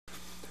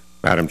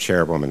Madam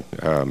Chairwoman,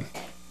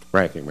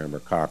 Ranking Member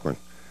Cochran,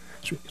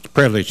 it's a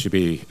privilege to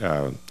be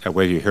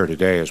with you here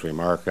today as we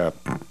mark up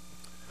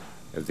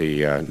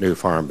the new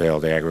Farm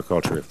Bill, the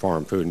Agriculture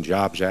Reform, Food and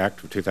Jobs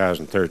Act of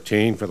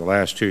 2013. For the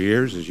last 2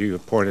 years, as you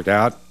have pointed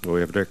out,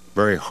 we have worked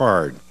very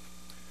hard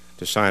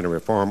to sign a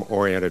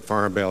reform-oriented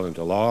Farm Bill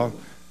into law.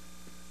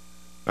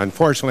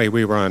 Unfortunately,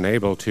 we were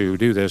unable to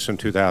do this in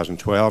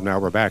 2012. Now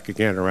we're back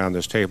again around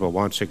this table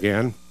once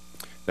again.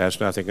 That's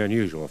nothing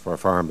unusual for a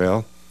Farm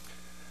Bill.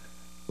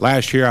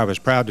 Last year, I was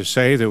proud to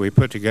say that we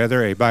put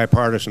together a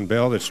bipartisan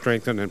bill that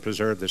strengthened and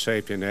preserved the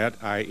safety net,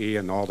 i.e.,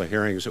 in all the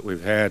hearings that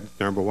we've had,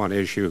 #1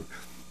 issue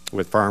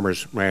with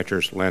farmers,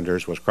 ranchers,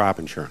 lenders was crop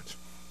insurance.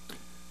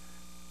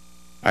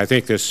 I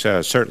think this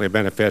certainly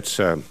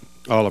benefits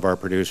all of our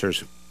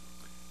producers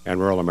and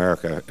rural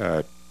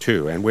America,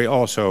 too. And we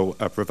also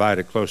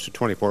provided close to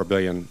 $24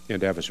 billion in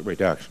deficit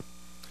reduction.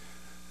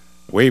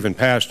 We even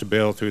passed a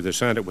bill through the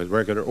Senate with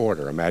regular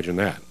order. Imagine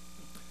that.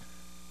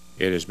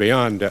 It is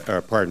beyond,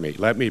 pardon me,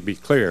 let me be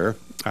clear,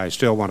 I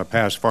still want to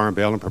pass a farm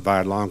bill and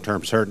provide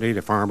long-term certainty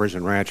to farmers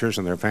and ranchers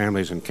and their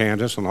families in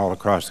Kansas and all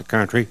across the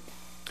country.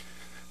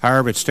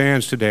 However, it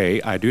stands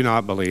today, I do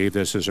not believe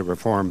this is a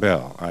reform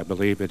bill. I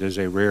believe it is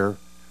a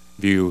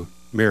rear-view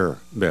mirror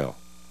bill.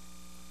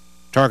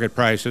 Target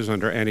prices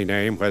under any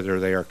name,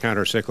 whether they are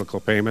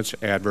countercyclical payments,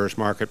 adverse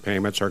market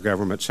payments, or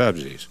government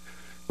subsidies,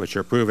 which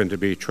are proven to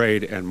be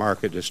trade and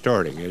market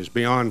distorting. It is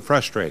beyond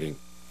frustrating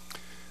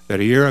that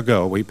a year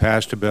ago we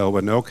passed a bill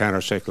with no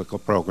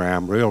countercyclical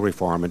program, real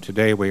reform, and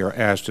today we are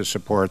asked to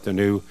support the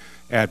new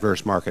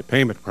adverse market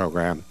payment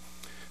program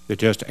that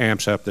just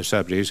amps up the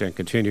subsidies and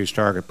continues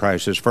target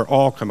prices for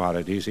all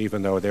commodities,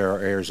 even though there are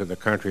areas of the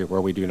country where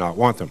we do not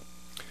want them.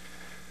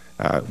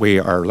 We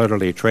are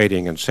literally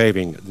trading and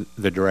saving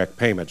the direct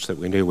payments that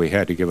we knew we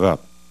had to give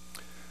up.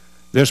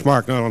 This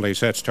mark not only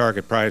sets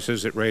target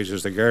prices, it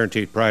raises the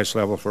guaranteed price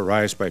level for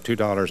rice by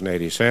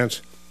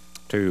 $2.80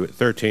 to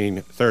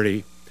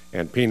 $13.30,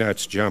 and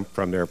peanuts jump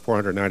from their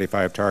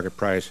 $495 target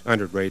price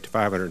 100 rate to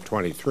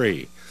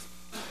 $523.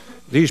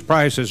 These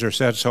prices are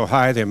set so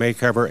high they may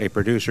cover a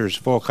producer's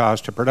full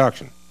cost of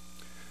production,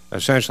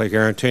 essentially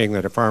guaranteeing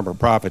that a farmer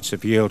profits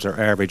if yields are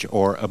average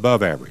or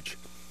above average.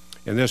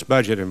 In this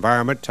budget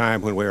environment,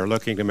 time when we are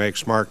looking to make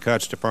smart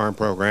cuts to farm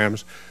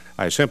programs,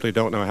 I simply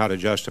don't know how to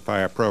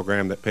justify a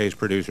program that pays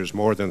producers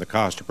more than the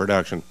cost of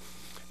production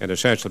and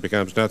essentially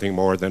becomes nothing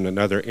more than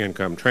another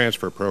income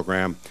transfer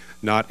program,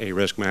 not a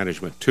risk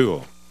management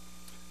tool.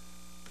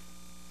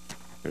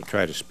 I'm going to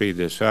try to speed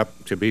this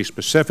up. To be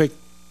specific,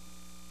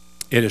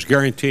 it is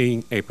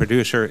guaranteeing a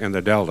producer in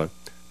the Delta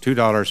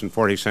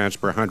 $2.40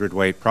 per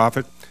hundredweight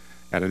profit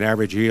at an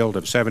average yield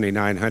of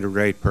 7,900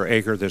 rate per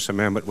acre. This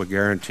amendment would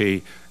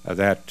guarantee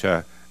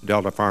that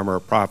Delta farmer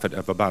a profit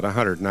of about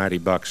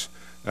 $190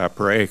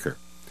 per acre.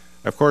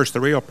 Of course,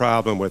 the real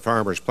problem with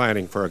farmers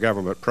planning for a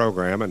government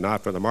program and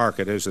not for the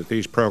market is that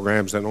these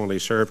programs then only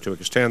serve to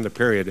extend the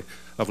period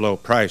of low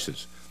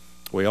prices.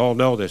 We all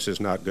know this is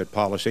not good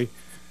policy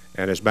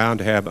and is bound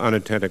to have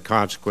unintended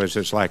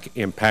consequences like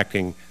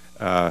impacting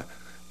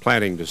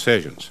planting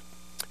decisions.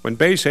 When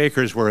base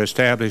acres were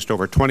established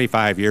over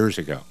 25 years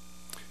ago,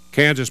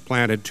 Kansas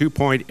planted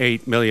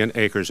 2.8 million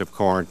acres of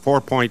corn,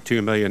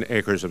 4.2 million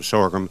acres of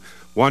sorghum,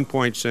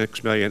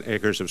 1.6 million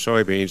acres of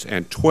soybeans,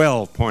 and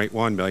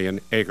 12.1 million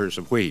acres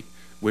of wheat.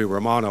 We were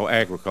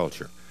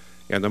mono-agriculture.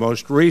 In the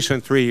most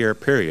recent 3-year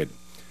period,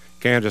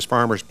 Kansas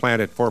farmers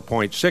planted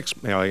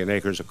 4.6 million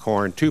acres of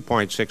corn,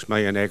 2.6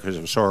 million acres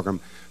of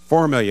sorghum,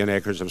 4 million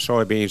acres of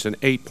soybeans,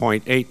 and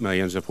 8.8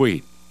 million of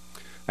wheat.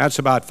 That's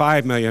about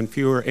 5 million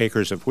fewer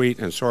acres of wheat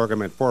and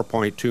sorghum and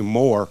 4.2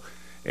 more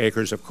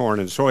acres of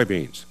corn and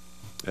soybeans.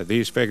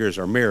 These figures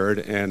are mirrored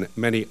in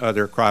many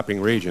other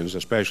cropping regions,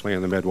 especially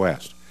in the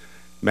Midwest.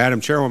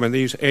 Madam Chairwoman,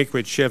 these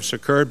acreage shifts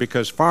occurred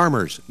because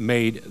farmers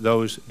made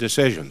those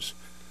decisions,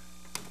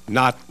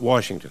 not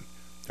Washington.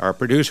 Our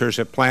producers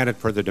have planted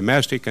for the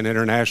domestic and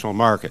international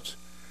markets.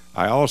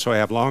 I also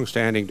have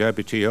longstanding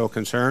WTO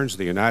concerns.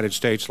 The United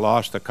States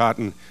lost the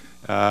cotton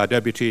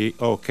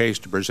WTO case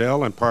to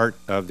Brazil and part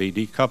of the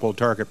decoupled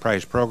target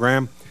price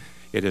program.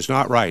 It is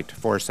not right to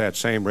force that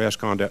same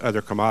risk onto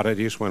other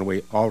commodities when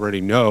we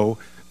already know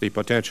the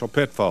potential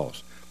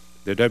pitfalls.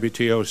 The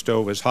WTO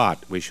stove is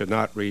hot. We should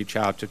not reach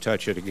out to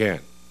touch it again.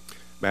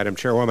 Madam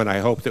Chairwoman, I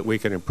hope that we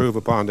can improve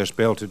upon this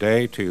bill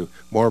today to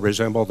more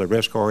resemble the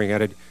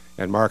risk-oriented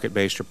and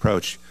market-based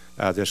approach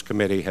this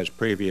committee has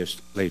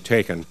previously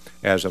taken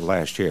as of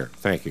last year.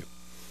 Thank you.